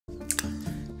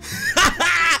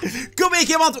é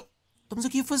que é, malta? Estamos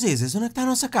aqui a fazer, Zé, onde é que está a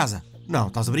nossa casa? Não,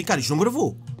 estás a brincar, isto não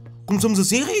gravou. Começamos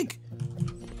assim, Rick?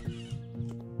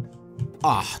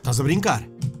 Ah, estás a brincar.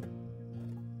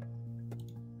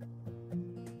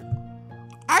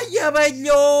 Ai,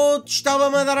 abelhote,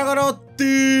 estava-me a dar agora o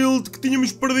tilt que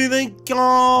tínhamos perdido em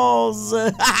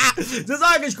casa.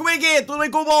 Zazagas, como é que é? Tudo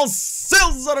bem com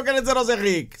vocês? Eu não quero dizer ao Zé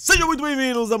Rick. Sejam muito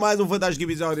bem-vindos a mais um fantástico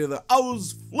episódio da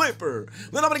House Flipper.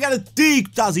 Muito obrigado a ti que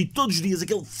estás aí todos os dias,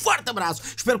 aquele forte abraço.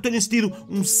 Espero que tenham tido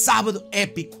um sábado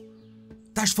épico.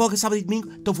 Estás de folga sábado e domingo?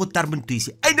 Então vou-te dar uma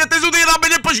notícia. Ainda tens o dia da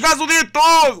manhã para jogares o dia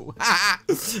todo!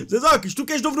 Zezocas, tu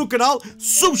que és novo no canal,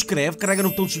 subscreve, carrega no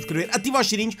botão de subscrever, ativa os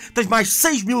sininhos, tens mais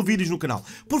 6.000 vídeos no canal.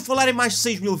 Por falar em mais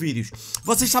 6.000 vídeos,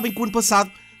 vocês sabem que o ano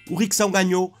passado o Rickzão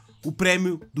ganhou o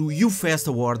prémio do UFest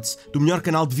Awards do melhor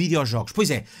canal de videojogos. Pois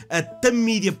é, a Thumb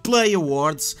Media Play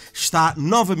Awards está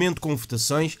novamente com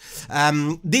votações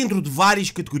dentro de várias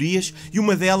categorias e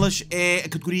uma delas é a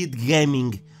categoria de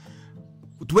gaming.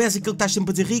 Tu és aquele que estás sempre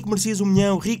a dizer, Rick, merecias 1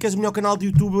 milhão, Rick, és o melhor canal de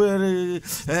youtuber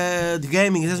de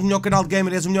gaming, és o melhor canal de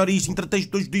gamer, és o melhor isto, entretens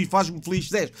todos os dias, fazes-me feliz,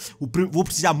 vou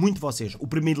precisar muito de vocês. O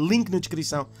primeiro link na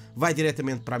descrição vai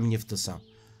diretamente para a minha votação.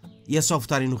 E é só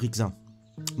votarem no Rickzão.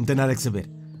 Não tem nada a saber.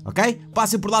 Ok?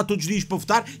 Passem por lá todos os dias para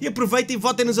votar e aproveitem e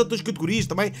votem nas outras categorias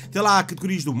também. Tem lá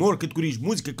categorias de humor, categorias de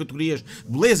música, categorias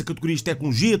de beleza, categorias de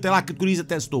tecnologia, tem lá categorias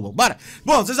até Setúbal. Bora!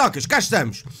 Bom, Zezocas, cá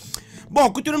estamos. Bom,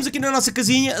 continuamos aqui na nossa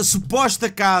casinha, a suposta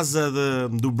casa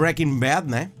do Breaking Bad,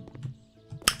 né?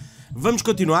 Vamos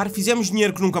continuar, fizemos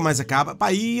dinheiro que nunca mais acaba. Pá,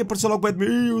 aí apareceu logo o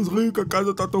meu Rico, a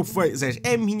casa está tão feia. Zé,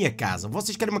 é a minha casa.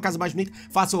 Vocês querem uma casa mais bonita?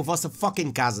 Façam a vossa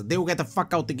fucking casa. Dê o get the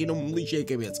fuck out aqui, não me lixei a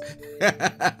cabeça.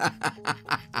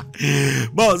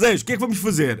 Bom, Zé, o que é que vamos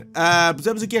fazer?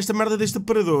 Pusemos aqui esta merda deste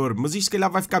aparador, mas isto se calhar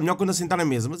vai ficar melhor quando assentar na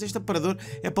mesa. Mas este aparador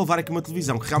é para levar aqui uma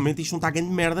televisão, que realmente isto não está a ganho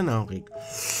de merda não, Rico.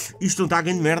 Isto não está a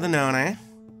ganho de merda não, né?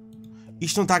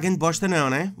 Isto não está a grande bosta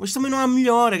não, né? Mas também não há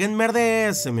melhor, a grande merda é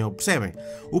essa, meu, percebem?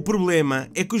 O problema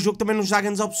é que o jogo também nos dá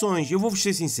grandes opções. Eu vou-vos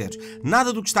ser sinceros,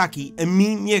 nada do que está aqui a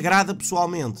mim me agrada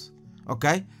pessoalmente,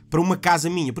 ok? Para uma casa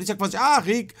minha, por isso é que vocês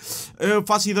Rick, eu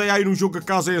faço ideia aí no jogo a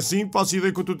casa é assim, faço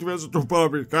ideia que quando tu estiveres a trocar a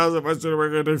minha casa vai ser uma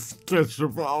grande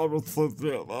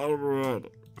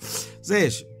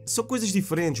Zés, são coisas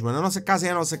diferentes, mano, a nossa casa é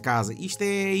a nossa casa, isto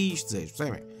é isto, Zés,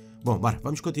 percebem? Bom, bora,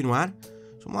 vamos continuar.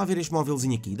 Vamos lá ver este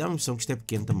móvelzinho aqui. Dá-me a impressão que isto é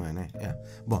pequeno também, né? É.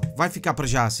 Bom, vai ficar para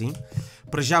já assim.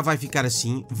 Para já vai ficar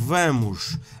assim.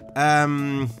 Vamos,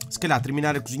 se calhar,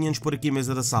 terminar a cozinha antes de pôr aqui a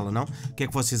mesa da sala, não? O que é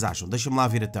que vocês acham? Deixa-me lá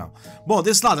ver então. Bom,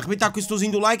 desse lado, arrebentar com esse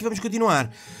tozinho do like e vamos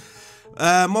continuar.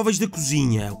 Móveis da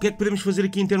cozinha. O que é que podemos fazer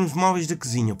aqui em termos de móveis da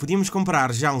cozinha? Podíamos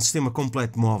comprar já um sistema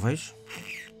completo de móveis.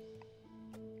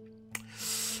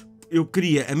 Eu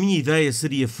queria... A minha ideia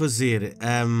seria fazer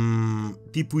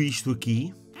tipo isto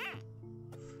aqui.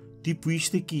 Tipo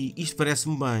isto aqui. Isto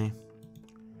parece-me bem.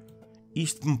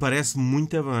 Isto me parece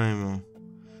muito bem, meu.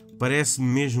 Parece-me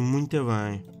mesmo muito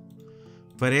bem.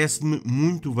 Parece-me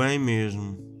muito bem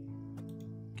mesmo.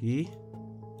 Aqui.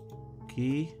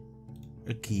 Aqui.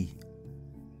 Aqui.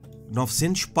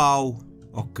 900 pau.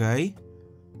 Ok.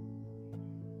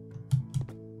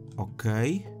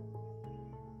 Ok.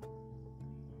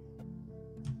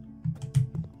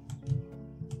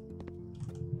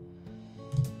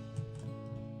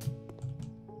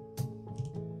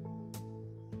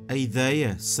 A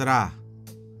ideia será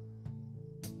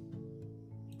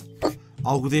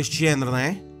algo deste género, não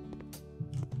é?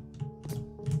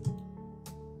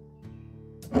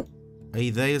 A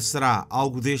ideia será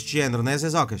algo deste género, não é,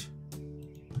 Zezocas?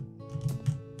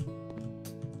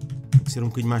 Tem que ser um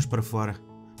bocadinho mais para fora,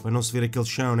 para não se ver aquele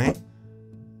chão, não é?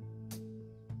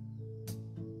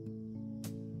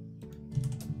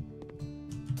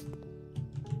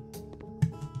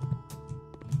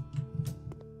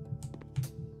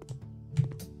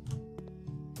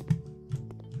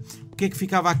 O que é que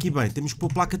ficava aqui bem? Temos que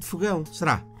pôr placa de fogão,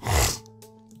 será?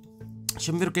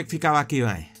 Deixa-me ver o que é que ficava aqui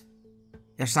bem.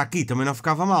 Esta aqui também não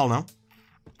ficava mal, não? O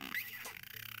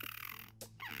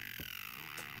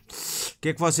que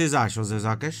é que vocês acham,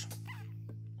 Zezocas?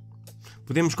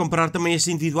 Podemos comprar também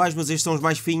estes individuais, mas estes são os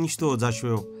mais fininhos todos, acho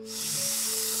eu.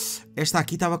 Esta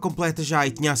aqui estava completa já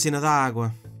e tinha a cena da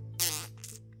água.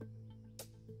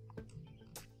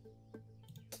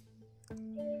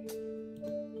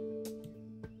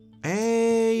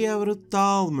 É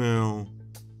brutal, meu.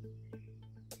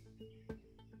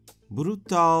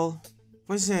 Brutal.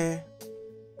 Pois é.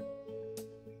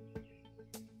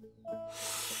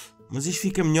 Mas isto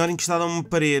fica melhor encostado a uma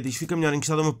parede. Isto fica melhor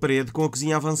encostado a uma parede com a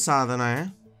cozinha avançada, não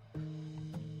é?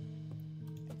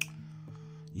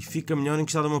 Isto fica melhor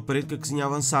encostado a uma parede com a cozinha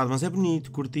avançada. Mas é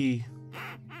bonito, curti.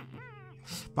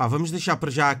 Pá, vamos deixar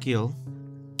para já aquele.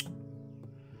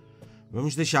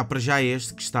 Vamos deixar para já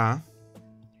este que está.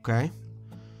 Ok?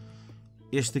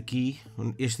 Este aqui.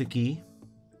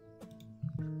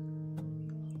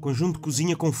 Conjunto de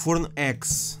cozinha com forno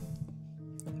EXE.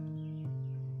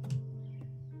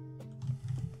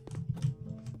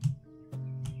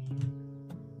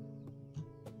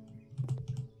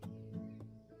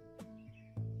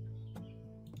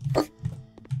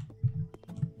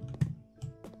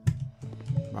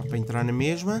 Para entrar na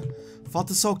mesma.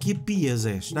 Falta só aqui a pia,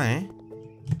 Zé, não é?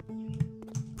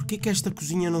 Porquê que esta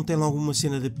cozinha não tem logo uma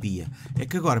cena da pia? É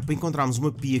que agora, para encontrarmos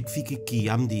uma pia que fique aqui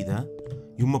à medida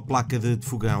e uma placa de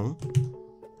fogão,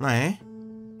 não é?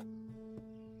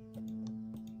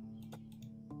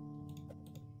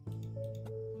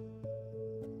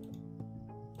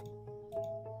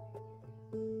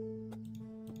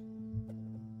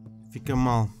 Fica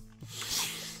mal.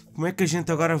 Como é que a gente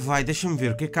agora vai? Deixa-me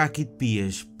ver, o que é que há aqui de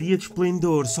pias? Pia de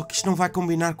esplendor, só que isto não vai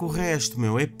combinar com o resto,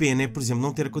 meu. É pena, é, por exemplo,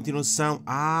 não ter a continuação.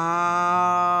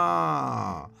 Ah!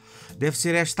 Deve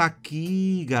ser esta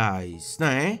aqui, guys, não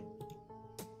é?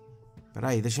 Espera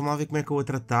aí, deixa-me lá ver como é que a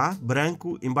outra está.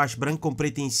 Branco, em baixo branco com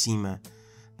preto em cima.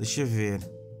 Deixa ver.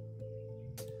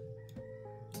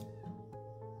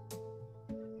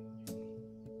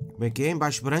 Como é que é? Em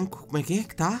baixo branco, como é que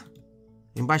está?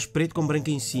 Em baixo preto com branco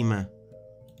em cima.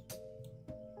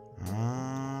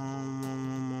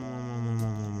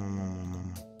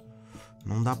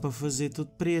 Não dá para fazer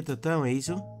tudo preto, então, é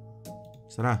isso?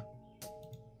 Será?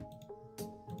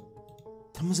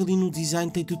 Mas ali no design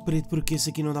tem tudo preto, porque esse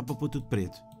aqui não dá para pôr tudo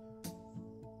preto.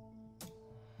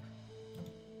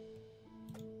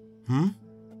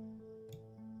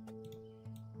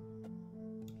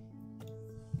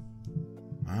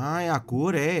 Ah, é a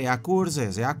cor, é a cor,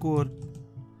 Zé, é a cor.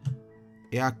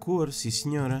 É a cor, sim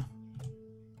senhora.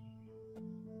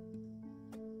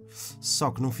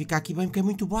 Só que não fica aqui bem porque é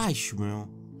muito baixo, meu.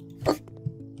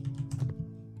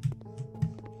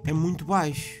 É muito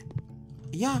baixo.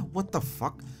 Yeah, what the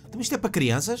fuck? Então isto é para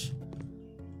crianças?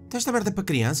 Então esta merda é para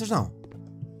crianças, não?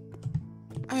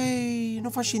 Ei,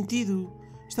 não faz sentido.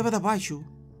 Isto é para baixo.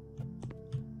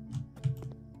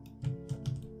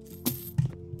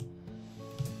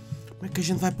 Como é que a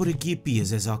gente vai pôr aqui a pia,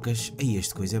 Zezocas? Aí,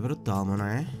 esta coisa é brutal, não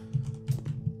é?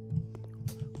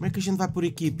 Como é que a gente vai pôr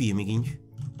aqui a pia, amiguinhos?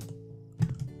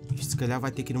 Isto se calhar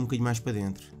vai ter que ir um bocadinho mais para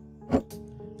dentro.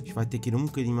 Isto vai ter que ir um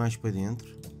bocadinho mais para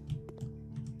dentro.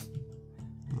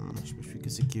 Mas depois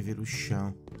fica-se aqui a ver o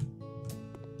chão.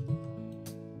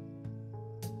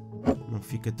 Não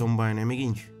fica tão bem, não é,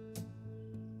 amiguinhos?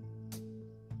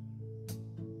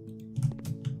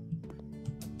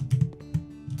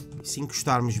 Se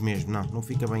encostarmos mesmo, não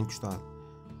fica bem encostado.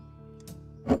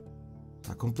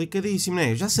 Está complicadíssimo, não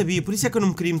é? Eu já sabia, por isso é que eu não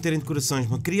me queria meter em decorações,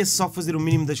 mas queria só fazer o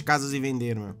mínimo das casas e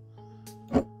vender, meu.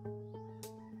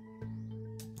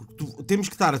 Porque temos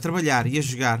que estar a trabalhar e a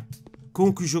jogar com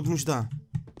o que o jogo nos dá.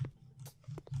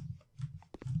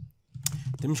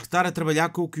 Temos que estar a trabalhar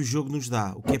com o que o jogo nos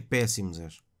dá, o que é péssimo, Zé.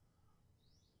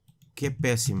 O que é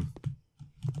péssimo.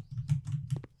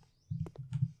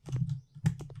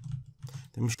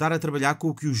 Temos que estar a trabalhar com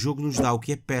o que o jogo nos dá, o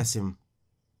que é péssimo.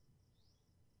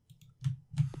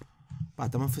 Pá,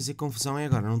 está-me a fazer confusão é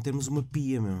agora, não temos uma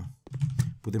pia, meu.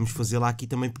 Podemos fazê-la aqui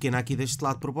também pequena, aqui deste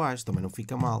lado por baixo, também não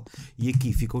fica mal. E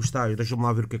aqui fica o estádio, deixa-me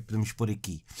lá ver o que é que podemos pôr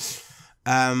aqui.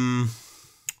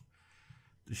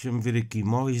 Deixa-me ver aqui,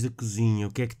 móveis da cozinha,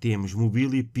 o que é que temos?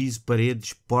 Mobília, piso,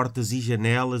 paredes, portas e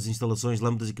janelas, instalações,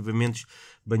 lâmpadas, equipamentos,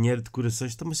 banheiro,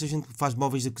 decorações. Então, mas se a gente faz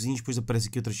móveis da cozinha, depois aparece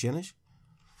aqui outras cenas?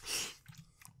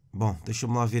 Bom,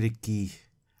 deixa-me lá ver aqui.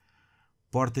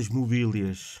 Portas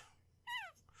mobílias.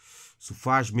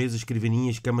 Sofás, mesas,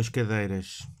 escrivaninhas, camas,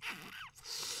 cadeiras.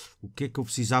 O que é que eu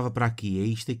precisava para aqui? É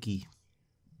isto aqui.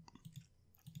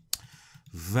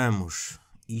 Vamos.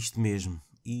 Isto mesmo.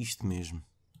 Isto mesmo.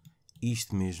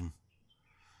 Isto mesmo.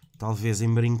 Talvez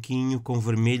em branquinho com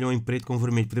vermelho ou em preto com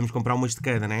vermelho. Podemos comprar umas de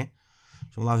cada, né?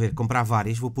 Vamos lá ver. Comprar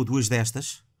várias. Vou pôr duas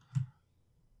destas.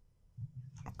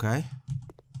 Ok.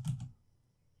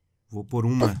 Vou pôr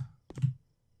uma.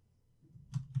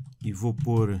 E vou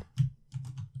pôr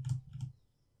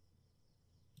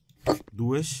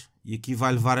duas. E aqui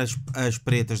vai levar as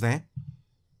pretas, né?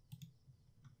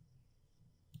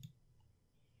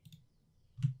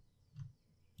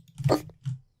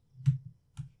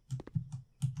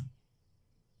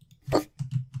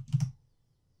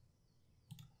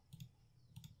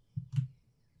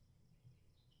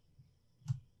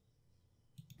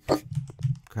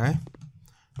 Ok.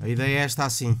 A ideia é esta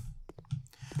assim.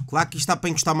 Claro que isto está para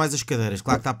encostar mais as cadeiras.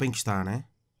 Claro que está para encostar, né?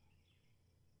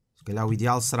 Se calhar o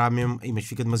ideal será mesmo... Ih, mas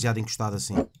fica demasiado encostado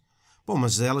assim. Bom,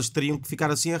 mas elas teriam que ficar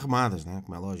assim arremadas, né?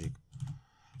 Como é lógico.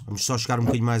 Vamos só chegar um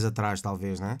bocadinho mais atrás,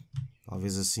 talvez, né?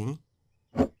 Talvez assim.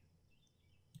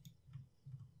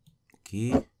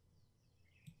 Aqui.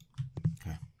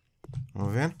 Ok.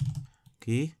 Vamos ver?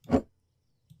 Aqui.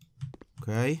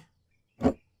 Ok.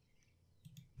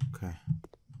 Ok.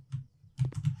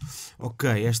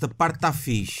 Ok, esta parte está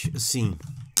fixe. Assim.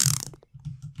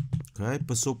 Ok,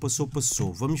 passou, passou,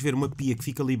 passou. Vamos ver uma pia que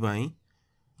fica ali bem.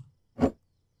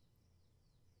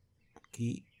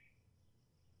 Aqui.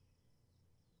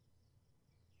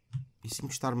 E se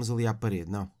encostarmos ali à parede?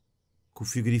 Não. Que o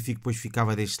frigorífico depois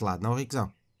ficava deste lado. Não, Riquezão?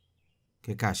 O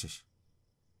que é que achas?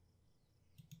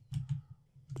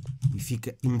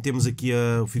 E metemos aqui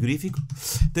o frigorífico.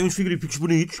 Tem uns frigoríficos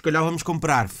bonitos. Se calhar vamos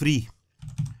comprar. Free.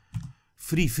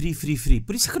 Por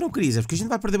isso é que eu não queria, Zé, porque a gente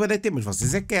vai perder bem tempo, mas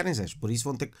vocês é que querem, Zé. Por isso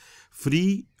vão ter que...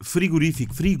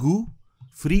 Frigorífico.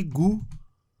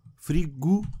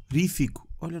 Frigorífico.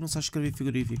 Olha, não sabes escrever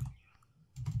frigorífico.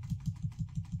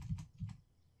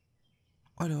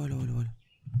 Olha.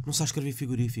 Não sabes escrever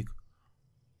frigorífico.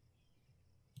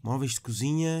 Móveis de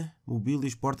cozinha,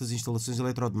 mobílias, portas, instalações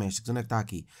eletrodomésticos. Onde é que está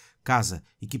aqui? Casa,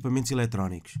 equipamentos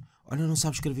eletrónicos. Olha, não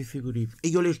sabe escrever frigorífico.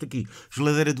 E olha este aqui.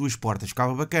 Geladeira, 2 portas.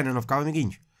 Ficava bacana, não ficava,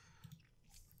 amiguinhos?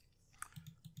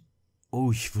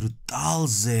 Ui, brutal,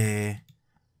 Zé.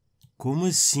 Como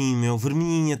assim, meu?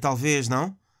 Vermelhinha, talvez,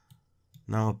 não?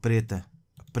 Não, a preta.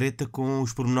 A preta com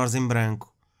os pormenores em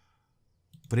branco.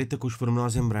 Preta com os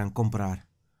pormenores em branco. Comprar.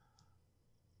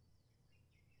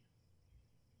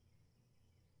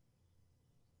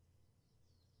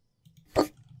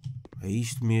 É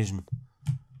isto mesmo.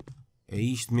 É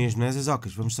isto mesmo, não é,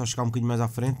 Zezocas? Vamos só chegar um bocadinho mais à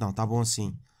frente? Não, está bom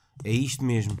assim. É isto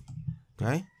mesmo.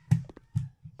 Ok?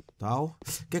 Tal.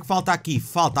 O que é que falta aqui?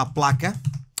 Falta a placa.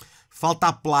 Falta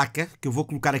a placa, que eu vou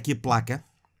colocar aqui a placa.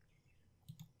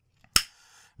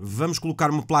 Vamos colocar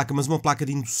uma placa, mas uma placa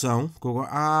de indução.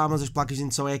 Ah, mas as placas de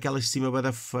indução é aquelas de cima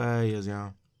bada feias.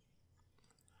 Já.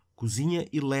 Cozinha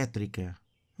elétrica.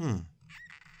 Vamos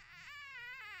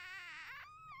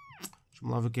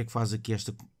lá ver o que é que faz aqui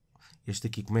este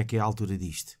aqui. Como é que é a altura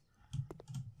disto?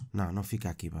 Não fica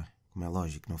aqui bem. Como é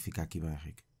lógico, não fica aqui bem,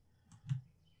 Rick.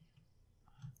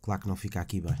 Claro que não fica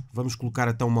aqui bem. Vamos colocar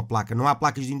então uma placa. Não há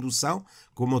placas de indução,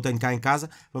 como eu tenho cá em casa.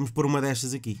 Vamos pôr uma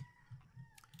destas aqui.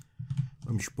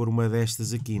 Vamos pôr uma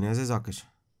destas aqui, né, Zezocas?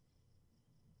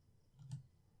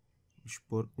 Vamos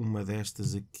pôr uma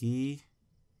destas aqui.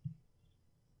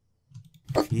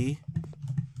 Aqui.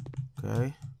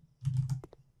 Ok.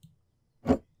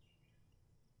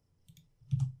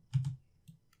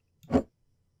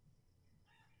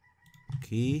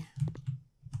 Aqui.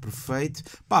 Perfeito.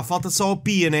 Pá, falta só a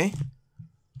pia, né?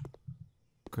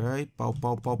 Ok,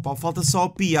 pau. Falta só a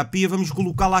pia. A pia vamos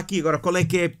colocá-la aqui. Agora, qual é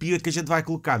que é a pia que a gente vai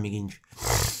colocar, amiguinhos?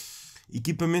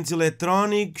 Equipamentos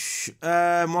eletrónicos,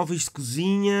 móveis de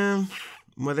cozinha.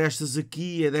 Uma destas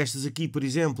aqui, é destas aqui, por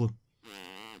exemplo.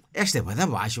 Esta é bem da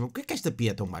baixa. Mas por que esta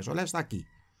pia é tão baixa? Olha esta aqui.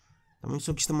 Também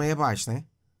só que isto também é baixo, né?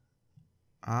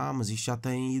 Ah, mas isto já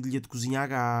tem ilha de cozinha a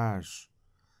gás.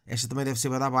 Esta também deve ser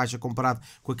bem da baixa comparado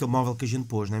com aquele móvel que a gente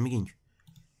pôs, né, amiguinhos?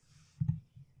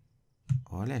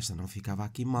 Olha, esta não ficava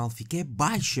aqui mal. Fica é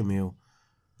baixa, meu.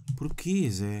 Porquê,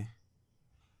 Zé?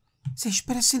 Zé,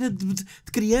 parece cena de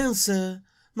criança.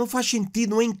 Não faz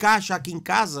sentido, não encaixa aqui em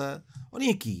casa.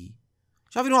 Olhem aqui.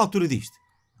 Já viram a altura disto?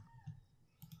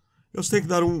 Eles têm que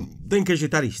dar têm que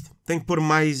ajeitar isto. Têm que pôr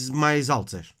mais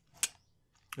alto, Zé.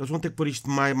 Eles vão ter que pôr isto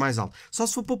mais alto. Só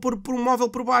se for para pôr por um móvel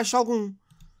por baixo algum.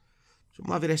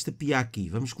 Vamos lá ver esta pia aqui.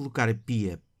 Vamos colocar a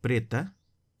pia preta.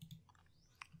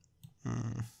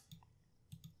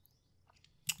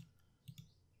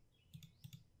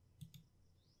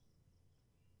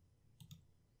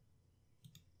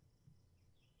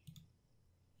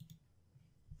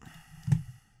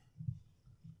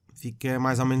 Fica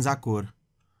mais ou menos à cor.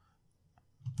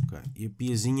 Okay. E a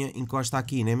piazinha encosta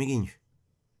aqui, né, amiguinhos?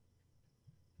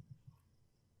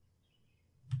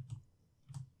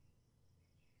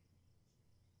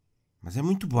 Mas é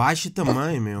muito baixa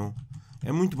também, meu.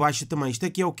 É muito baixa também. Isto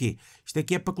aqui é o quê? Isto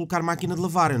aqui é para colocar máquina de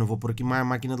lavar. Eu não vou pôr aqui mais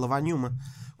máquina de lavar nenhuma.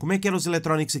 Como é que eram os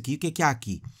eletrónicos aqui? O que é que há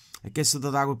aqui?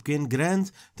 Aquecedor de água pequeno,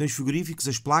 grande. Tem os frigoríficos,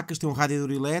 as placas. Tem um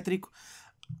radiador elétrico.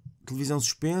 Televisão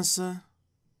suspensa.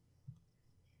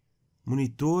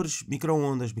 Monitores.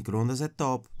 Micro-ondas. Micro-ondas é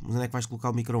top. Mas onde é que vais colocar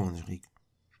o micro-ondas, Rico?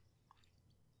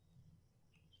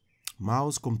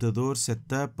 Mouse, computador,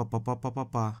 setup,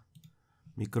 papapá.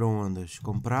 Micro-ondas.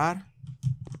 Comprar.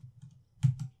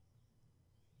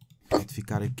 Pode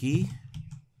ficar aqui.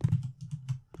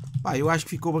 Pá, eu acho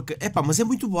que ficou bacana. Epá, mas é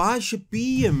muito baixa,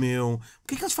 pia, meu.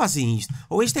 Porquê é que eles fazem isto?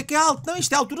 Ou este é que é alto? Não,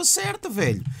 isto é a altura certa,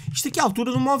 velho. Isto aqui é a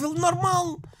altura do móvel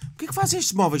normal. Porquê é que fazem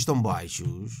estes móveis tão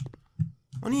baixos?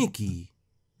 Olhem aqui.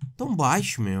 Tão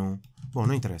baixo, meu. Bom,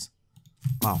 não interessa.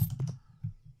 Pau.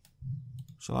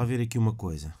 Deixa lá ver aqui uma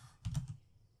coisa.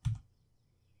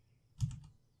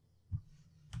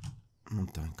 Não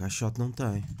tem, caixote não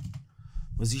tem.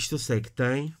 Mas isto eu sei que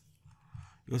tem.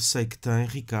 Eu sei que tem,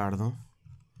 Ricardo.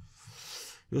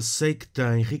 Eu sei que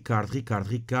tem, Ricardo.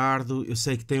 Eu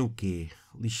sei que tem o quê?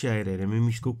 Lixeira, era mesmo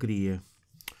isto que eu queria.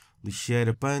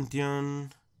 Lixeira, Pantheon.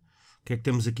 O que é que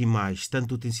temos aqui mais?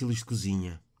 Tanto utensílios de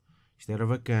cozinha. Isto era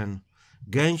bacana.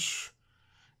 Gancho.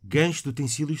 Gancho de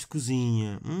utensílios de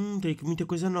cozinha. Tem aqui muita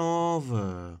coisa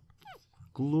nova.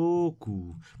 Que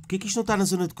louco. Porquê é que isto não está na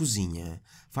zona de cozinha?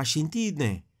 Faz sentido,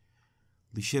 né?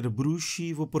 Lixeira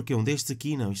Bruxi. Vou pôr o quê? Um destes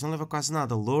aqui? Não, isto não leva quase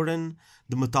nada. Lauren,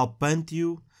 de metal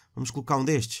Pantio. Vamos colocar um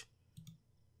destes.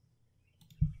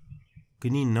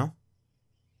 Pequenino,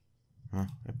 não?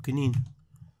 É pequenino.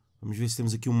 Vamos ver se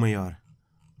temos aqui um maior.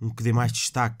 Um que dê mais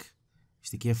destaque.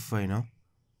 Este aqui é feio, não?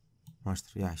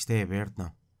 Mostra. Isto é aberto,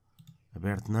 não.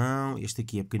 Aberto, não. Este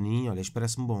aqui é pequenininho. Olha, este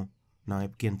parece-me bom. Não, é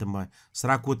pequeno também.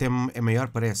 Será que o outro é maior?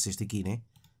 Parece este aqui, né?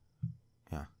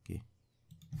 Aqui.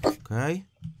 Ok.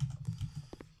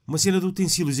 Uma cena de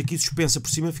utensílios aqui suspensa por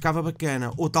cima ficava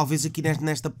bacana. Ou talvez aqui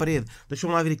nesta parede.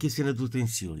 Deixa-me lá ver aqui a cena de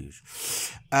utensílios.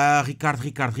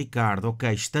 Ricardo.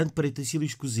 Ok. Estante para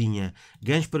utensílios de cozinha.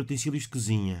 Gancho para utensílios de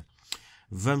cozinha.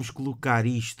 Vamos colocar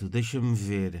isto. Deixa-me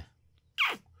ver.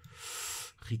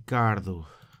 Ricardo.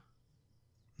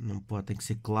 Não pode. Tem que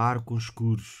ser claro com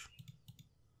escuros.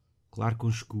 Claro com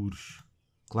escuros.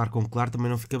 Claro com claro também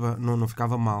não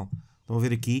ficava mal. Estão a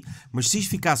ver aqui? Mas se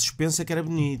isto ficasse suspenso é que era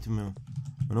bonito, meu.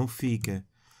 Mas não fica.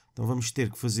 Então vamos ter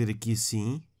que fazer aqui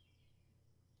assim.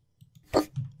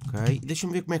 Ok.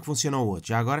 Deixa-me ver como é que funciona o outro.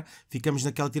 Já agora ficamos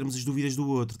naquela, termos as dúvidas do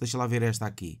outro. Deixa lá ver esta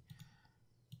aqui.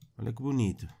 Olha que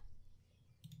bonito.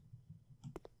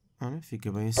 Olha,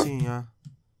 fica bem assim, ó.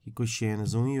 E com as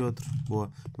cenas, um e outro. Boa.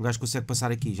 Um gajo consegue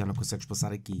passar aqui. Já não consegues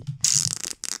passar aqui.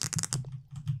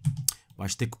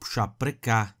 Vais ter que puxar para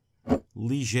cá.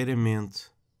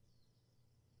 Ligeiramente.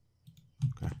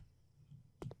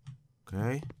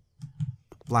 Ok.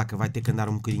 A placa vai ter que andar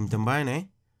um bocadinho também, né?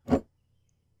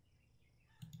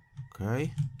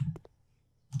 Ok.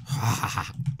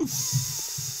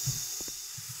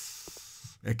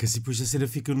 É que assim depois a cena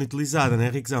fica inutilizada, né,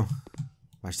 Riquezão?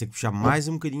 Vais ter que puxar mais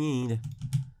um bocadinho ainda.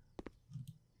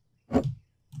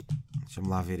 Deixa-me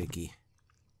lá ver aqui.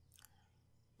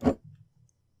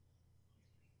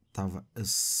 Estava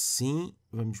assim.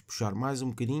 Vamos puxar mais um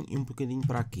bocadinho e um bocadinho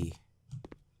para aqui.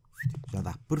 Já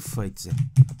dá. Perfeito, Zé.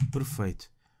 Perfeito.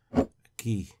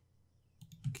 Aqui.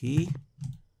 Aqui.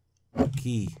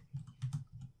 Aqui.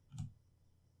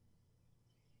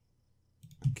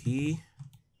 Aqui.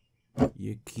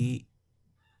 E aqui.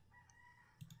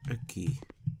 Aqui.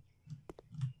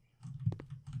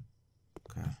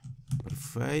 Ok.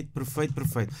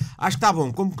 Perfeito. Acho que está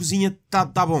bom. Como cozinha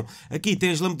está bom. Aqui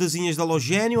tem as lâmpadazinhas de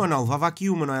halogénio ou não? Levava aqui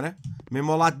uma, não era?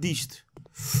 Mesmo ao lado disto.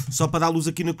 Só para dar luz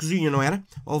aqui na cozinha, não era?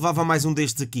 Ou levava mais um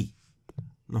destes aqui?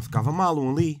 Não ficava mal um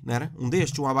ali, não era? Um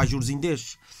destes, um abajurzinho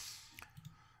destes.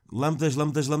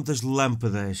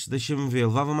 Lâmpadas. Deixa-me ver.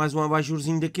 Levava mais um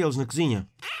abajurzinho daqueles na cozinha.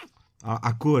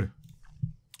 À cor.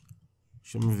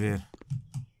 Deixa-me ver.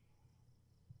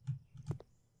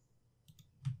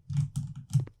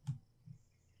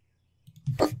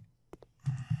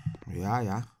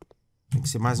 Já. Tem que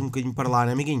ser mais um bocadinho para lá,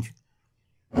 né, amiguinhos?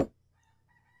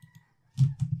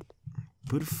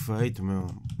 Perfeito, meu.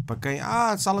 Para quem...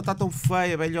 a sala está tão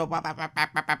feia, velho.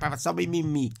 Só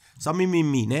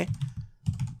mimimi, né?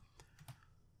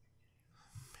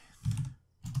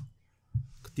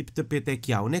 Que tipo de tapete é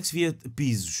que há? Onde é que se via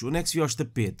pisos? Onde é que se via os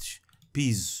tapetes?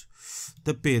 Piso.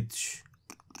 Tapetes.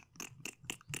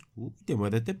 Tem uma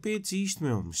de tapetes isto,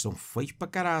 meu. Mas são feios para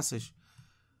caraças.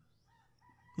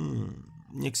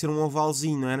 Tinha que ser um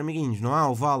ovalzinho, não era, amiguinhos? Não há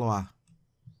oval, ou há?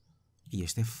 E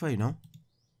este é feio, não?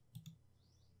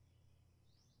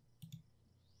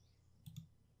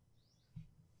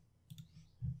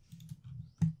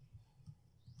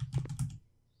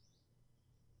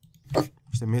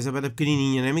 Esta mesa é bem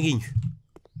pequenininha, não é, amiguinhos?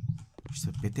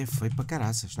 Este tapete é feio para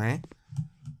caraças, não é?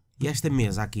 E esta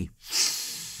mesa aqui?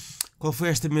 Qual foi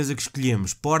esta mesa que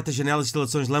escolhemos? Portas, janelas,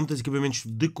 instalações, lâmpadas, equipamentos,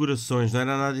 decorações. Não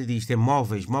era nada disto. É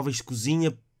móveis. Móveis de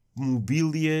cozinha,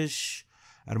 mobílias,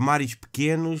 armários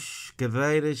pequenos,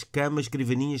 cadeiras, camas,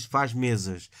 escrivaninhas, faz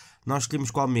mesas. Nós escolhemos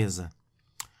qual mesa?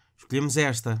 Escolhemos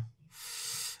esta.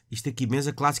 Isto aqui,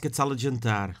 mesa clássica de sala de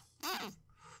jantar.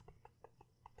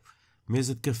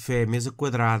 Mesa de café, mesa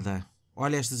quadrada.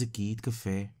 Olha estas aqui de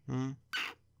café.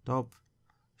 Top.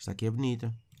 Esta aqui é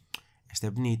bonita. Esta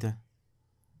é bonita.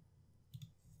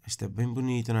 Esta é bem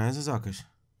bonita, não é, Zazocas?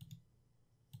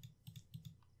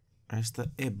 Esta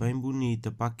é bem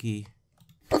bonita para aqui.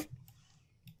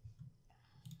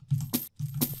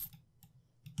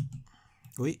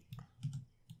 Oi.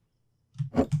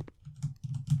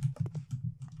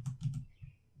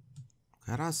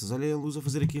 Caraças, olha a luz a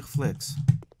fazer aqui reflexo.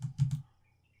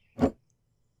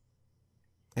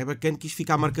 É bacana que isto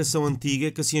fica a marcação antiga,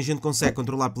 que assim a gente consegue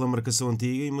controlar pela marcação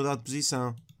antiga e mudar de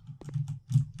posição.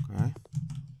 Ok.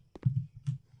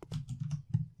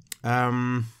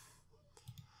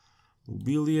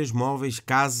 Mobílias, móveis,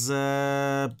 casa,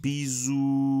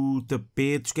 piso,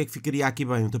 tapetes. O que é que ficaria aqui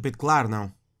bem? Um tapete claro,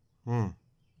 não?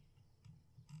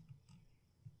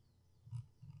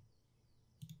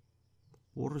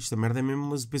 Porra, esta merda é mesmo,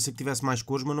 mas pensei que tivesse mais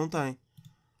cores, mas não tem.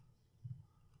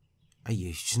 Ai,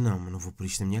 estes não, mas não vou pôr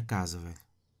isto na minha casa, velho.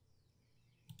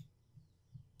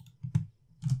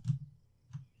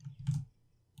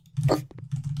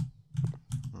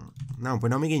 Não, põe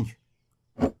não, amiguinho.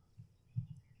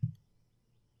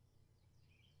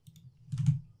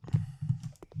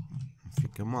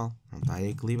 Fica mal, não está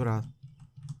aí equilibrado.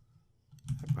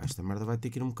 Epá, esta merda vai ter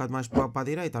que ir um bocado mais para a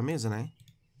direita, à mesa, não é?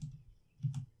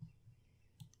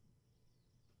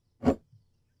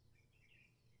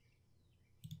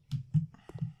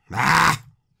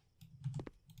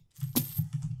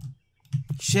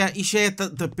 Isto é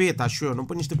tapete, acho eu. Não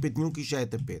ponhas tapete nenhum, que isto já é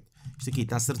tapete. Isto aqui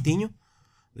está certinho.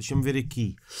 Deixa-me ver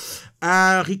aqui.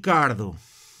 Ricardo.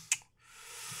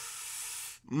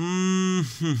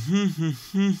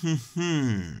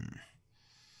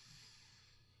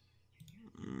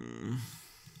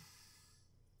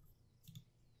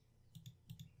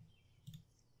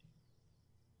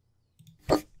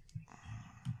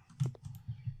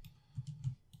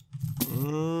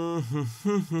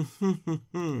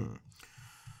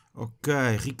 Ok,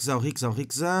 riquezão. O que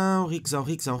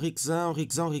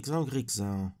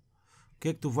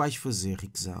é que tu vais fazer,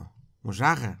 riquezão? Uma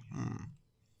jarra?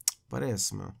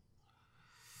 Parece-me. O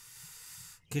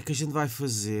que é que a gente vai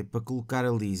fazer para colocar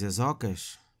ali as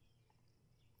ocas?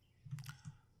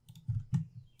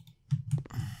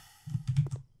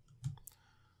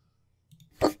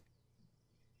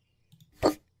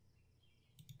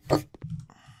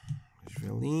 As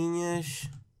velinhas.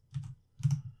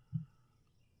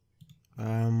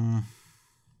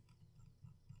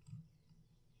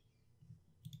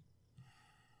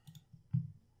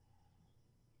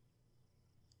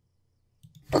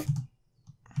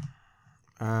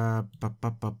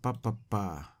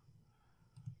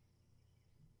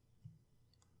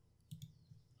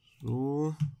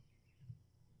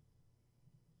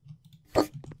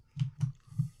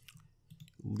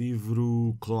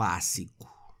 Livro clássico.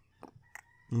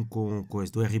 Com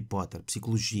coisa do Harry Potter.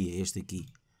 Psicologia, este aqui.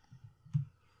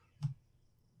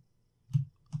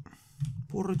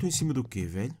 Porra, eu estou em cima do quê,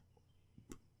 velho?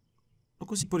 Não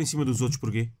consigo pôr em cima dos outros,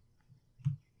 porquê?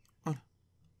 Olha.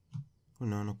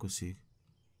 Não consigo.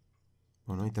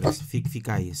 Bom, não interessa.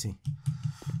 Fica aí, assim.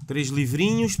 3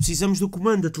 livrinhos. Precisamos do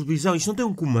comando da televisão. Isto não tem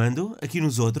um comando aqui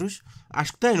nos outros?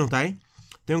 Acho que tem, não tem?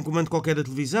 Tem um comando qualquer da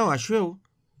televisão, acho eu.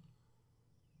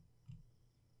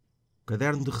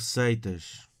 Caderno de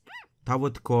receitas.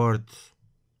 Tábua de corte.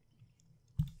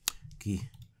 Aqui.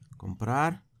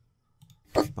 Comprar.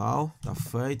 Pau. Está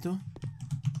feito.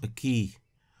 Aqui.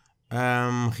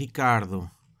 Ricardo.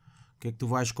 O que é que tu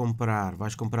vais comprar?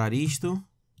 Vais comprar isto.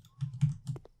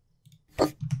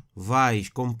 Vais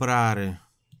comprar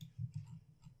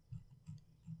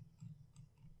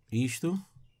isto.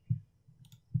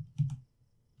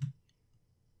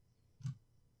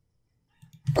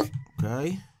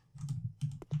 Ok.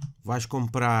 Vais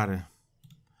comprar.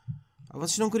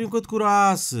 Vocês não queriam que eu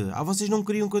decorasse. Vocês não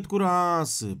queriam que eu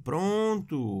decorasse.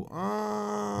 Pronto.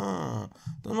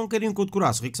 Então não queriam que eu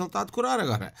decorasse. O Rick só está a decorar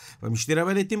agora. Vamos ter a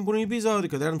bem de tempo por um episódio.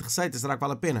 Caderno de receitas. Será que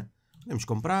vale a pena? Podemos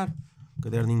comprar.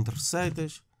 Caderninho de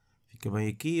receitas. Fica bem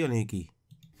aqui. Olhem aqui.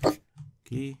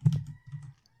 Aqui.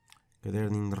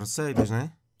 Caderninho de receitas,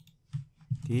 né?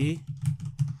 Aqui.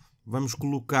 Vamos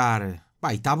colocar...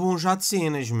 Pá, e está bom já de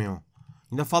cenas, meu.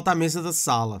 Ainda falta a mesa da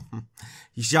sala.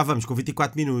 Isto já vamos com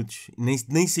 24 minutos.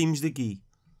 Nem saímos daqui.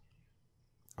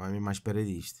 Olha mesmo à espera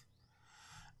disto.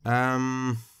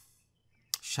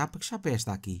 Chapa, que chapa é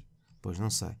esta aqui? Pois, não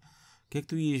sei. O que é que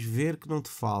tu ias ver que não te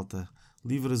falta?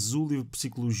 Livro azul, livro de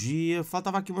psicologia.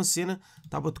 Faltava aqui uma cena.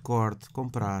 Tábua de corte.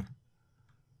 Comprar.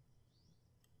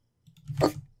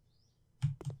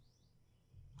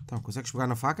 Então, consegues pegar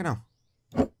na faca, não?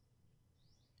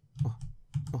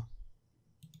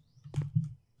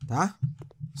 Tá?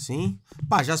 Sim.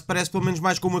 Pá, já se parece pelo menos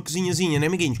mais com uma cozinhazinha, né,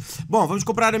 amiguinhos? Bom, vamos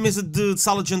comprar a mesa de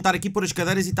sala de jantar aqui, pôr as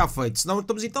cadeiras e está feito. Senão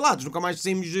estamos entalados, nunca mais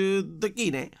saímos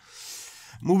daqui, né?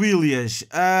 Mobílias,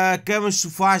 camas,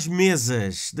 sofás,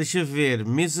 mesas. Deixa ver,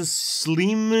 mesa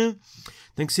slim.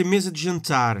 Tem que ser mesa de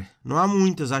jantar. Não há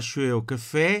muitas, acho eu.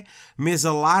 Café,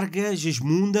 mesa larga,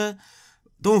 jasmunda.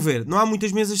 Estão a ver, não há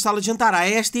muitas mesas de sala de jantar. Há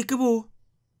esta e acabou.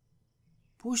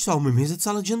 Pois, só uma mesa de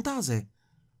sala de jantar, Zé.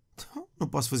 Então, não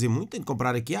posso fazer muito, tenho de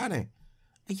comprar aqui, né?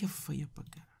 Ai, é feia para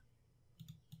cá.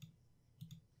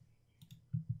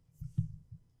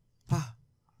 Pá.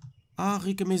 Ah,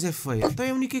 rica, mesa é feia. Então é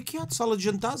a única que há de sala de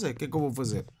jantar, Zé. O que é que eu vou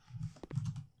fazer?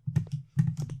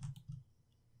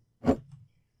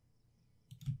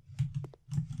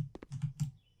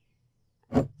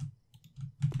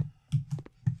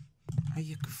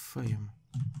 Ai, é que feia, mano.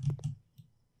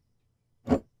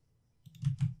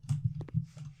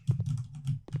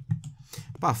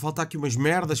 Pá, falta aqui umas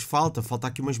merdas, falta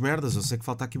aqui umas merdas, eu sei que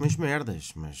falta aqui umas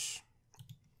merdas, mas...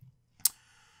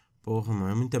 Porra, mano,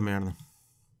 é muita merda.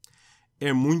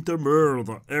 É muita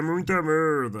merda, é muita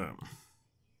merda.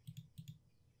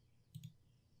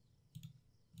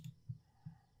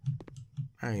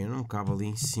 Ai, eu não cabe ali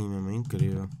em cima, mano,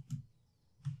 incrível.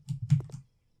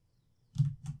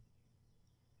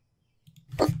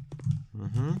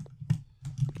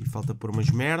 Aqui falta pôr umas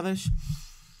merdas.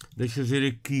 Deixa eu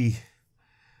ver aqui...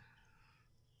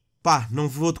 Pá, não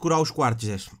vou decorar os quartos,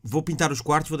 Zé. Vou pintar os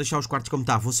quartos, vou deixar os quartos como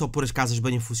está. Vou só pôr as casas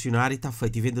bem a funcionar e está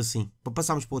feito. E vendo assim. Para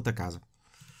passarmos para outra casa.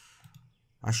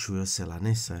 Acho eu, sei lá,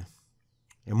 nem sei.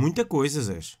 É muita coisa,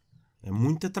 Zé. É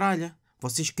muita tralha.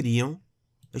 Vocês queriam.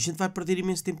 A gente vai perder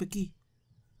imenso tempo aqui.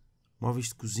 Móveis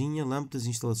de cozinha, lâmpadas,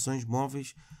 instalações,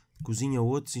 móveis de cozinha,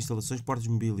 outros, instalações, portas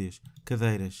mobílias,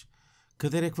 cadeiras.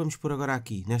 Cadeira é que vamos pôr agora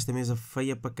aqui. Nesta mesa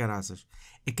feia para caraças.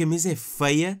 É que a mesa é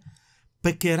feia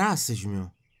para caraças,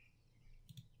 meu.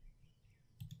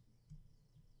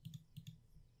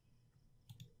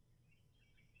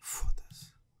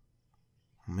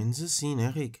 Pelo menos assim, né,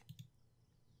 Rick?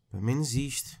 Pelo menos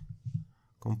isto.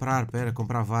 Comprar, pera,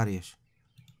 comprar várias.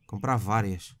 Comprar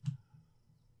várias.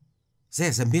 Zé,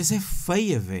 a mesa é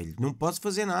feia, velho. Não posso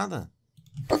fazer nada.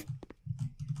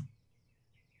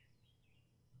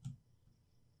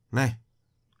 Né?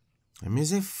 A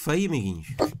mesa é feia, amiguinhos.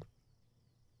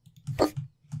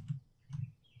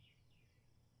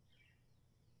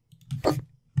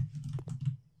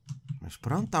 Mas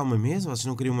pronto, está uma mesa. Vocês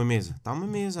não queriam uma mesa? Está uma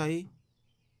mesa aí.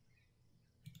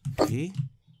 Aqui.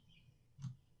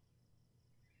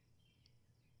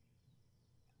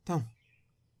 Então.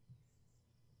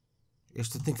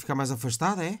 Esta tem que ficar mais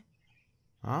afastada, é?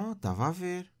 Ah, estava a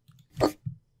ver.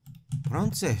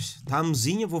 Pronto, Zé. Está a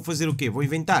mesinha. Vou fazer o quê? Vou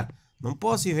inventar. Não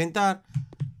posso inventar.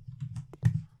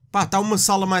 Pá, está uma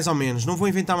sala mais ou menos. Não vou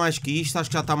inventar mais que isto. Acho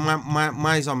que já está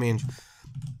mais ou menos.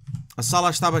 A sala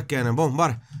está bacana. Bom,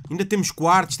 bora. Ainda temos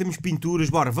quartos, temos pinturas.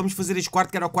 Bora, vamos fazer este quarto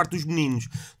que era o quarto dos meninos.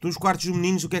 Então, os quartos dos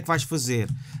meninos, o que é que vais fazer?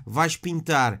 Vais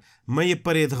pintar meia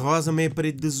parede rosa, meia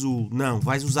parede de azul. Não,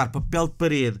 vais usar papel de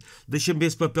parede. Deixa-me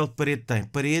ver se papel de parede tem.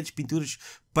 Paredes, pinturas,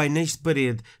 painéis de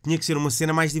parede. Tinha que ser uma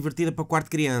cena mais divertida para quarto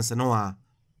de criança. Não há.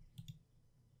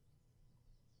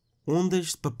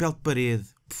 Ondas de papel de parede.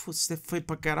 Pô, isso é feio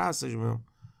para caraças, meu.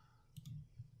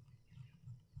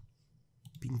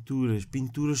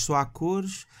 Pinturas só há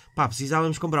cores. Pá,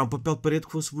 precisávamos comprar um papel de parede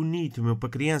que fosse bonito, meu, para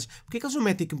crianças. Porquê é que eles não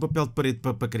metem aqui um papel de parede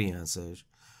para crianças?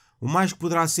 O mais que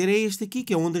poderá ser é este aqui,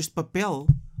 que é ondas de papel.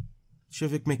 Deixa eu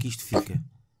ver como é que isto fica.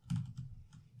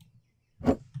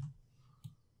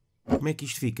 Como é que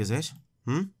isto fica, Zé?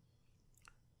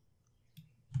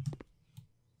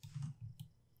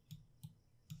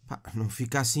 Pá, não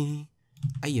fica assim...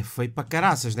 Aí é feio para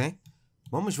caraças, né?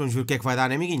 Bom, mas vamos ver o que é que vai dar,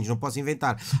 né, amiguinhos? Não posso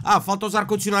inventar. Ah, falta os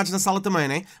ar-condicionados na sala também,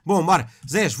 né? Bom, bora.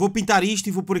 Zé, vou pintar isto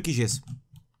e vou pôr aqui gesso.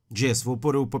 Gesso, vou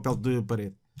pôr o papel de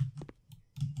parede.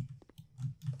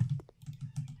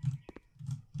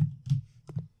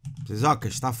 Ok,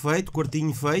 está feito.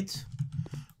 Quartinho feito.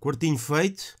 Quartinho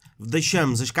feito.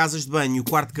 Deixamos as casas de banho e o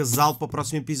quarto de casal para o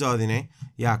próximo episódio, né?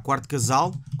 Quarto de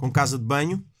casal com casa de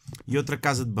banho e outra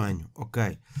casa de banho.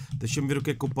 Ok. Deixa-me ver o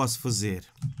que é que eu posso fazer.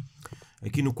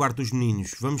 Aqui no quarto dos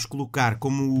meninos, vamos colocar,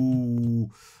 como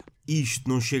isto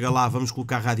não chega lá, vamos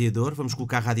colocar radiador. Vamos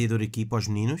colocar radiador aqui para os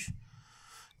meninos.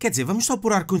 Quer dizer, vamos só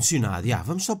pôr ar-condicionado.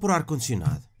 Vamos só pôr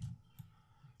ar-condicionado.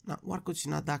 Não, o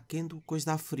ar-condicionado dá quente, a coisa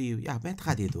dá frio. Mete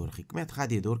radiador, Rico, mete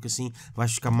radiador, que assim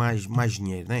vais ficar mais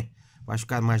dinheiro, né? vais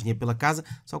ficar mais dinheiro pela casa,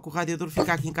 só que o radiador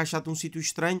fica aqui encaixado num sítio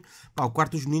estranho. Pá, o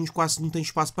quarto dos meninos quase não tem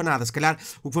espaço para nada. Se calhar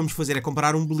o que vamos fazer é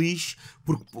comprar um beliche,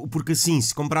 porque assim,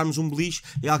 se comprarmos um beliche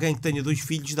e alguém que tenha 2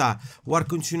 filhos dá. O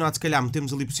ar-condicionado se calhar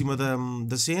metemos ali por cima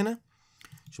da cena.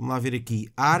 Deixa-me lá ver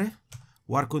aqui, ar,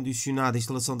 o ar-condicionado, a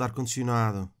instalação de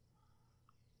ar-condicionado,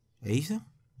 é isto?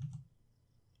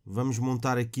 Vamos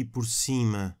montar aqui por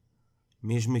cima,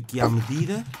 mesmo aqui à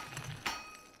medida.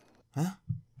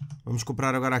 Vamos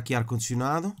comprar agora aqui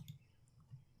ar-condicionado.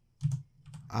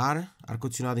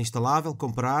 Ar-condicionado instalável,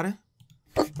 comprar.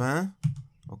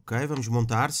 Ok, vamos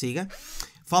montar, siga.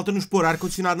 Falta-nos pôr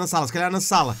ar-condicionado na sala. Se calhar na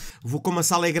sala, como a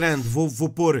sala é grande, vou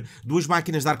pôr 2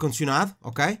 máquinas de ar-condicionado,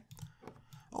 ok?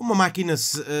 Uma máquina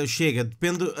chega,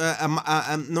 depende,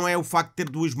 não é o facto de ter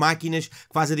 2 máquinas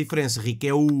que faz a diferença, Rick,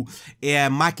 é a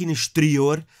máquina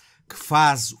exterior que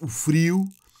faz o frio,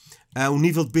 o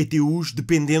nível de BTUs,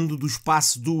 dependendo do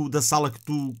espaço da sala que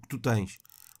tu tens.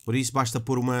 Por isso basta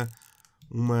pôr uma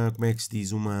como é que se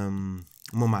diz, uma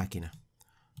máquina.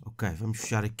 Ok, vamos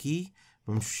fechar aqui,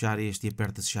 vamos fechar este e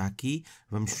aperta-se já aqui,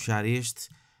 vamos fechar este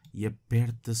e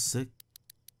aperta-se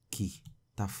aqui.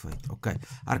 Está feito, ok.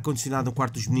 Ar-condicionado no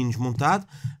quarto dos meninos montado.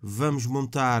 Vamos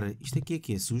montar... Isto aqui é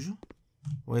que é sujo?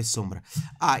 Ou é sombra?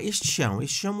 Este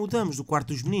chão mudamos do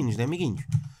quarto dos meninos, né, amiguinhos?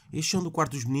 Este chão do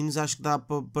quarto dos meninos acho que dá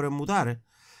para mudar.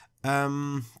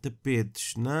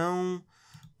 Tapetes, não.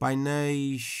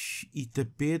 Painéis e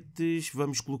tapetes.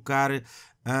 Vamos colocar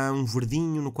um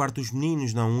verdinho no quarto dos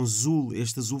meninos, não, um azul.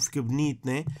 Este azul fica bonito,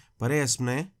 né? Parece-me,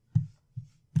 né?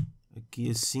 Aqui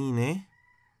assim, né?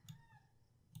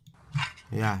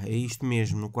 É isto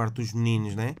mesmo, no quarto dos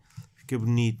meninos, né? Fica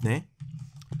bonito, né?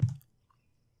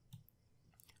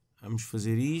 Vamos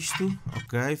fazer isto.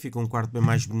 Ok, fica um quarto bem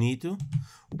mais bonito.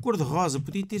 O cor-de-rosa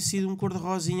podia ter sido um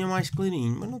cor-de-rosinha mais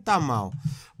clarinho, mas não está mal.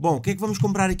 Bom, o que é que vamos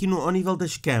comprar aqui ao nível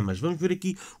das camas? Vamos ver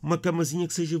aqui uma camazinha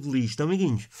que seja beliche, então,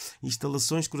 amiguinhos?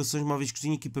 Instalações, decorações, móveis de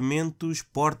cozinha, equipamentos,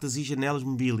 portas e janelas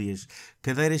mobílias,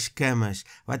 cadeiras, camas.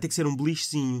 Vai ter que ser um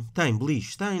belichezinho. Tem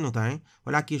beliche? Tem, não tem?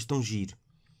 Olha aqui este tão giro.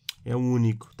 É o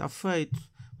único. Está feito.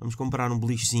 Vamos comprar um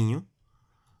belichezinho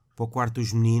para o quarto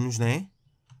dos meninos, né?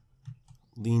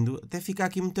 Lindo. Até fica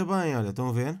aqui muito bem, olha. Estão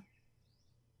a ver?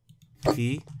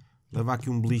 Aqui. Leva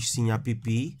aqui um belichezinho à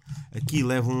pipi. Aqui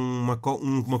leva uma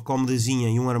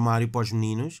comodazinha e um armário para os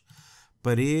meninos.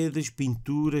 Paredes,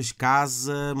 pinturas,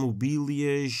 casa,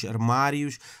 mobílias,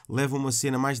 armários. Leva uma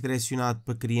cena mais direcionada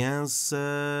para criança.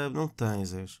 Não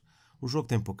tens, és. O jogo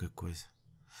tem pouca coisa.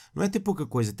 Não é ter pouca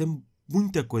coisa, tem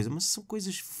muita coisa, mas são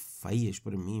coisas feias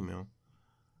para mim, meu.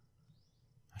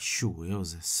 Acho eu,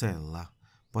 sei lá.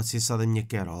 Pode ser só da minha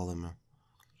carola, meu.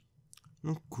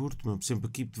 Não curto, meu. Por exemplo,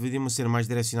 aqui deveria ser mais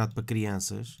direcionado para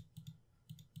crianças.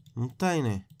 Não tem,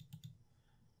 né?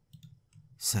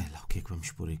 Sei lá o que é que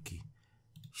vamos pôr aqui.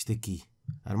 Isto aqui.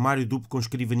 Armário duplo com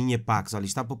escrivaninha Pax. Olha,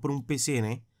 isto está para pôr um PC,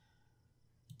 né?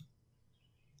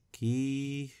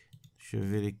 Aqui. Deixa eu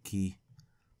ver aqui.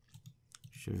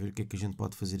 Deixa eu ver o que é que a gente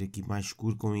pode fazer aqui mais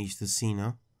escuro com isto assim,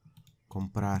 não?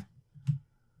 Comprar.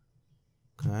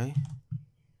 Ok.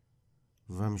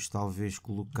 Vamos talvez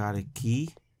colocar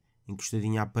aqui.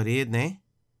 Encostadinho à parede, né?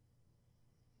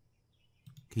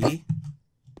 Aqui.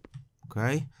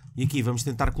 Ok. E aqui vamos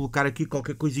tentar colocar aqui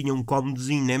qualquer coisinha, um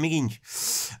cómodozinho, né, amiguinhos?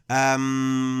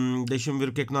 Deixa-me ver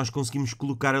o que é que nós conseguimos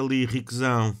colocar ali,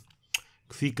 Riquezão.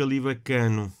 Que fica ali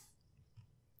bacano.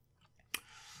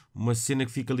 Uma cena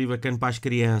que fica ali bacana para as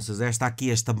crianças. Esta aqui,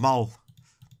 esta mal.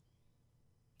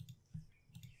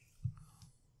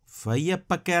 Feia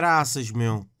para caraças,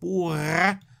 meu.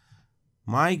 Porra.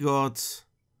 My God.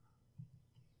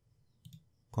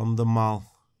 Cómoda mal.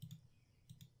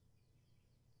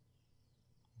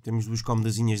 Temos 2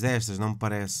 cómodazinhas destas, não me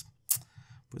parece.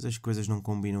 Pois as coisas não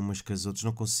combinam umas com as outras.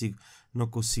 Não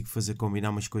consigo fazer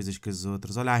combinar umas coisas com as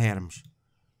outras. Olha a Hermes.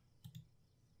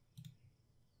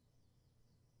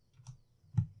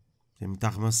 Tem muita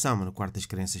arrumação, mas no quarto das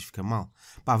crianças fica mal.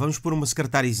 Pá, vamos pôr uma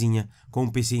secretariazinha com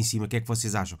um PC em cima. O que é que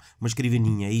vocês acham? Uma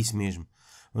escrivaninha, é isso mesmo.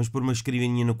 Vamos pôr uma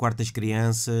escrivaninha no quarto das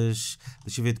crianças.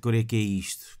 Deixa eu ver de cor é que é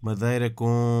isto. Madeira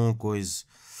com coisa.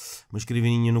 Uma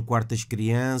escrivaninha no quarto das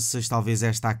crianças. Talvez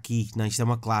esta aqui. Não, isto é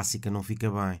uma clássica, não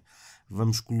fica bem.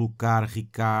 Vamos colocar,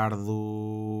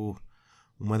 Ricardo,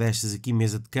 uma destas aqui,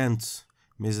 mesa de canto.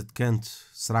 Mesa de canto.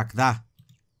 Será que dá?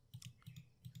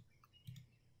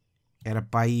 Era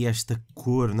para aí esta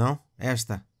cor, não?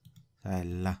 Esta? Sei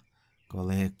lá. Qual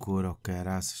é a cor, oh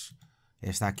caraças?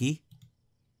 Esta aqui?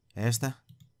 Esta?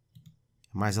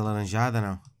 Mais alaranjada,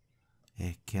 não? É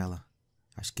aquela.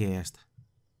 Acho que é esta.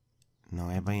 Não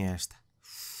é bem esta.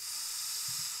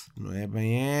 Não é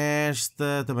bem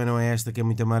esta, também não é esta que é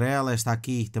muito amarela, esta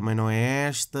aqui também não é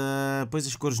esta. Depois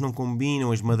as cores não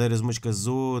combinam, as madeiras umas com as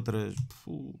outras.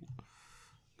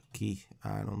 Aqui,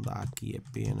 não dá, aqui é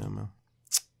pena, meu.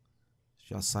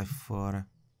 Já sai fora.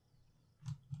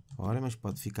 Ora, mas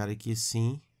pode ficar aqui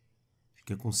assim.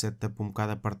 Fica com um setup um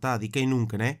bocado apartado. E quem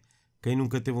nunca, né? Quem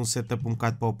nunca teve um setup um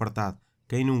bocado para o apartado?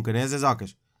 Quem nunca, né,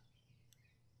 Zezocas?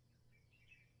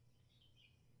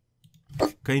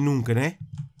 Quem nunca, né?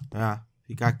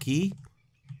 Fica aqui.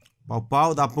 Pau,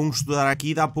 pau. Dá para um estudar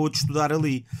aqui, dá para outro estudar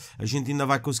ali. A gente ainda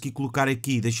vai conseguir colocar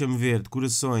aqui. Deixa-me ver.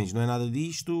 Decorações. Não é nada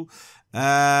disto.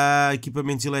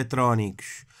 Equipamentos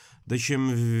eletrónicos.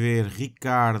 Deixa-me ver.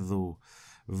 Ricardo.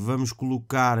 Vamos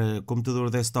colocar computador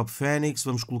desktop Fênix.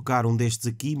 Vamos colocar um destes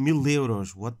aqui. 1000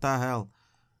 euros. What the hell?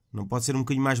 Não pode ser um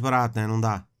bocadinho mais barato, né? Não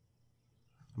dá.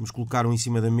 Vamos colocar um em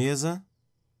cima da mesa.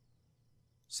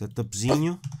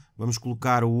 Setupzinho. Vamos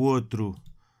colocar o outro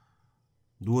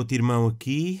do outro irmão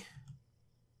aqui.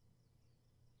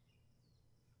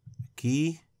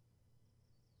 Aqui.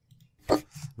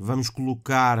 Vamos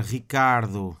colocar,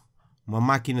 Ricardo, uma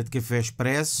máquina de café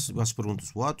expresso. Vocês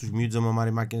perguntam-se, what? Os miúdos a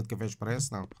mamarem máquina de café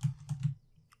expresso? Não.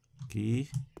 Aqui.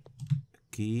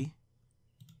 Aqui.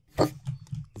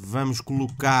 Vamos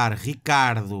colocar,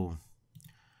 Ricardo,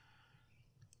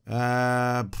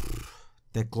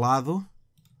 teclado.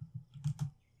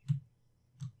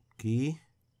 Aqui.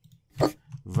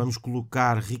 Vamos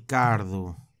colocar,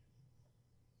 Ricardo,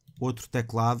 outro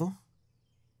teclado.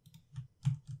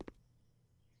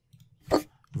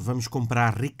 Vamos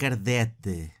comprar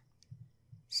Ricardete.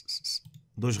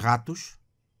 2 ratos.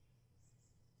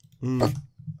 1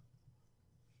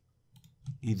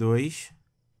 e 2.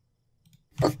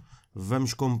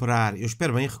 Vamos comprar... Eu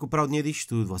espero bem recuperar o dinheiro disto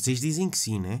tudo. Vocês dizem que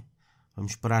sim, né?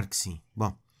 Vamos esperar que sim.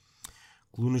 Bom.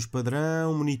 Colunas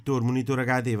padrão, monitor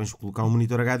HD. Vamos colocar um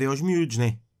monitor HD aos miúdos,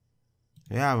 né?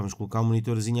 Vamos colocar um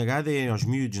monitorzinho HD aos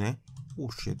miúdos, né?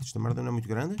 Shit, esta merda não é muito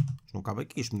grande? Não cabe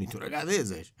aqui este monitor HD,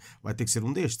 Zé. Vai ter que ser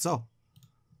um destes só.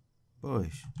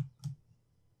 Pois.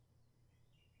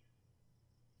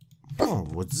 Bom,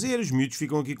 vou dizer, os miúdos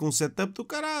ficam aqui com um setup do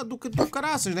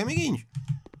caraças, né, amiguinhos?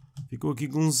 Ficam aqui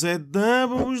com um setup,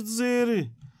 vamos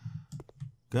dizer.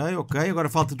 Ok. Agora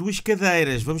falta 2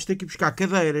 cadeiras. Vamos ter que ir buscar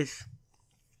cadeiras.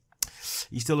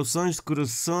 Instalações,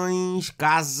 decorações,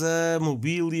 casa,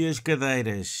 mobílias,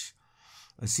 cadeiras.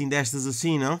 Assim, destas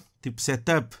assim, não? Tipo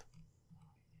setup.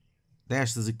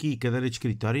 Destas aqui, cadeira de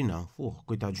escritório, não.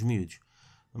 Coitados dos miúdos.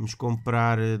 Vamos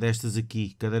comprar destas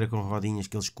aqui, cadeira com rodinhas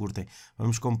que eles curtem.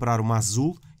 Vamos comprar uma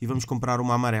azul e vamos comprar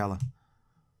uma amarela.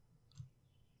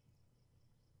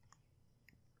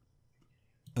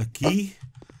 Aqui.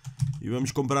 E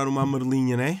vamos comprar uma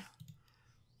amarelinha, né?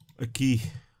 Aqui.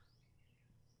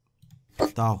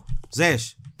 Tal.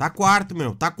 Zés, está quarto,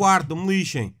 meu. Está quarto, não me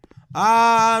lixem.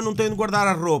 Não tenho de guardar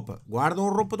a roupa. Guardam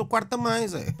a roupa do quarto também,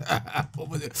 Zé.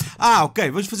 Ok.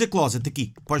 Vamos fazer closet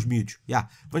aqui para os miúdos.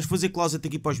 Vamos fazer closet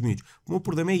aqui para os miúdos. O meu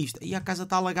problema é isto. E a casa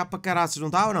está a alagar para caraças, não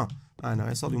está ou não? Não.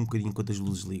 É só ali um bocadinho enquanto as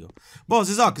luzes ligam. Bom,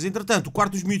 Zezocas, entretanto, o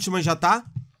quarto dos miúdos também já está.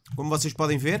 Como vocês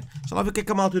podem ver. Deixa lá ver o que é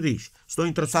que a malta diz. Se estão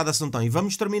interessados, se não estão. E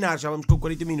vamos terminar, já vamos com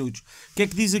 40 minutos. O que é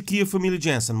que diz aqui a família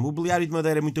Jensen? Mobiliário de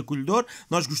madeira é muito acolhedor.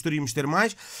 Nós gostaríamos de ter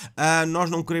mais. Nós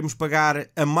não queremos pagar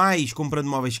a mais comprando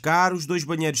móveis caros. 2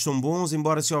 banheiros são bons,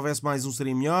 embora se houvesse mais um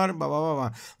seria melhor.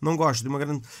 Não gosto de uma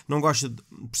grande...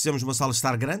 Precisamos de uma sala de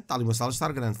estar grande. Está ali uma sala de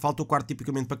estar grande. Falta o quarto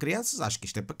tipicamente para crianças. Acho que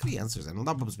isto é para crianças. Não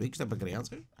dá para perceber que isto é para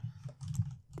crianças.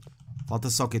 Falta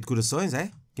só o quê? Decorações,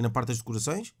 é? Aqui na parte das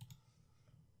decorações.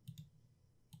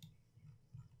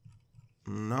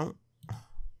 Não.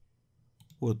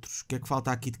 Outros. O que é que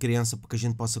falta aqui de criança para que a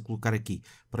gente possa colocar aqui?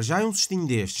 Para já é um cestinho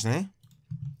destes, né?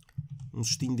 Um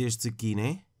cestinho destes aqui,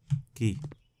 né? Aqui.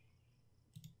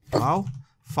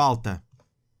 Falta.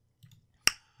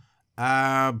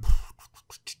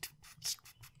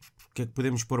 O que é que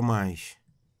podemos pôr mais?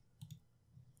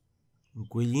 Um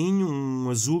coelhinho, um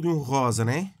azul e um rosa,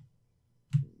 né?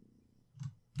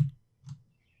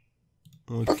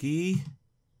 Um aqui.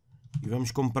 E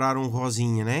vamos comprar um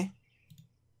rosinha, né?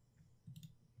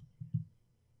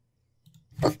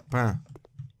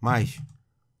 Mais.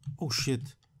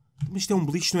 Shit. Mas isto é um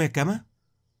beliche, não é cama?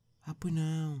 Pois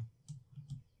não.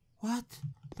 What?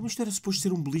 Mas isto era suposto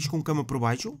ser um beliche com cama por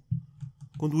baixo?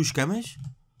 Com 2 camas?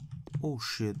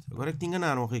 Shit. Agora é que te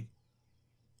enganaram, Rick.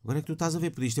 Agora é que tu estás a ver.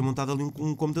 Podias ter montado ali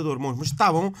um computador. Mas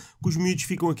está bom que os miúdos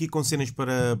ficam aqui com cenas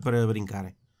para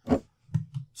brincarem.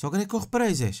 Só agora é que eu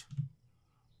reparei, Zé.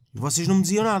 E vocês não me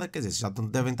diziam nada. Quer dizer, já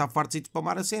devem estar fartos de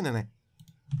spamar a cena, né?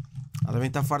 Já devem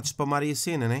estar fartos de spamar a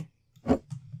cena, né?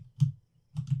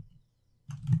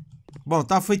 Bom,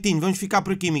 está feitinho. Vamos ficar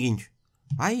por aqui, amiguinhos.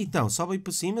 Ai, então, sobe aí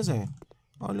para cima, Zé.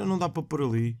 Olha, não dá para pôr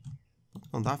ali.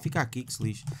 Não dá, fica aqui, que se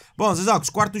lixe. Bom, Zezocos,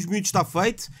 o quarto dos miúdos está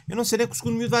feito. Eu não sei nem que o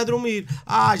segundo miúdo vai dormir.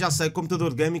 Ah, já sei,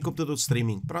 computador de gaming, computador de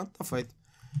streaming. Pronto, está feito.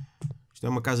 Isto é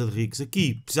uma casa de ricos.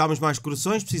 Aqui, precisávamos mais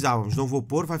decorações? Precisávamos. Não vou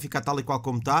pôr, vai ficar tal e qual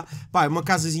como está. Pá, é uma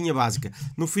casazinha básica.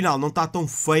 No final, não está tão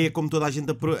feia como toda a gente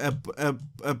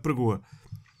apregoa.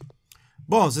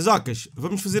 Bom, Zezocas,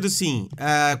 vamos fazer assim.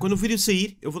 Quando o vídeo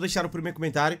sair, eu vou deixar o primeiro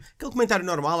comentário. Aquele comentário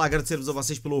normal, a agradecer-vos a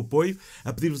vocês pelo apoio,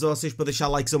 a pedir-vos a vocês para deixar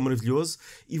likezão maravilhoso.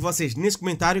 E vocês, nesse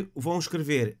comentário, vão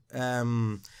escrever...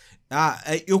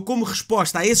 eu, como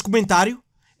resposta a esse comentário...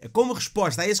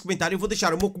 eu vou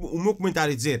deixar o meu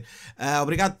comentário e dizer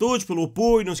obrigado a todos pelo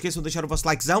apoio, não se esqueçam de deixar o vosso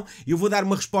likezão. E eu vou dar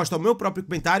uma resposta ao meu próprio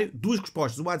comentário, duas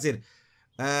respostas. Uma a dizer...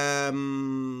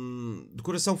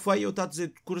 decoração feia, ou está a dizer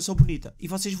decoração bonita, e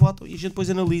vocês votam e a gente depois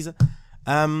analisa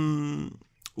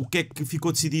o que é que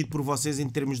ficou decidido por vocês em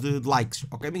termos de likes,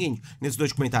 ok, amiguinhos? Nesses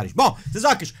dois comentários. Bom,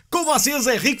 Zezocas, com vocês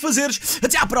é RicFazeres,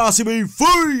 até à próxima e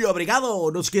fui! Obrigado,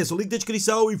 não se esqueçam, link da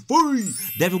descrição e fui!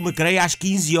 Deve-me crer às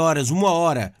 15 horas, 1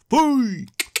 hora, fui!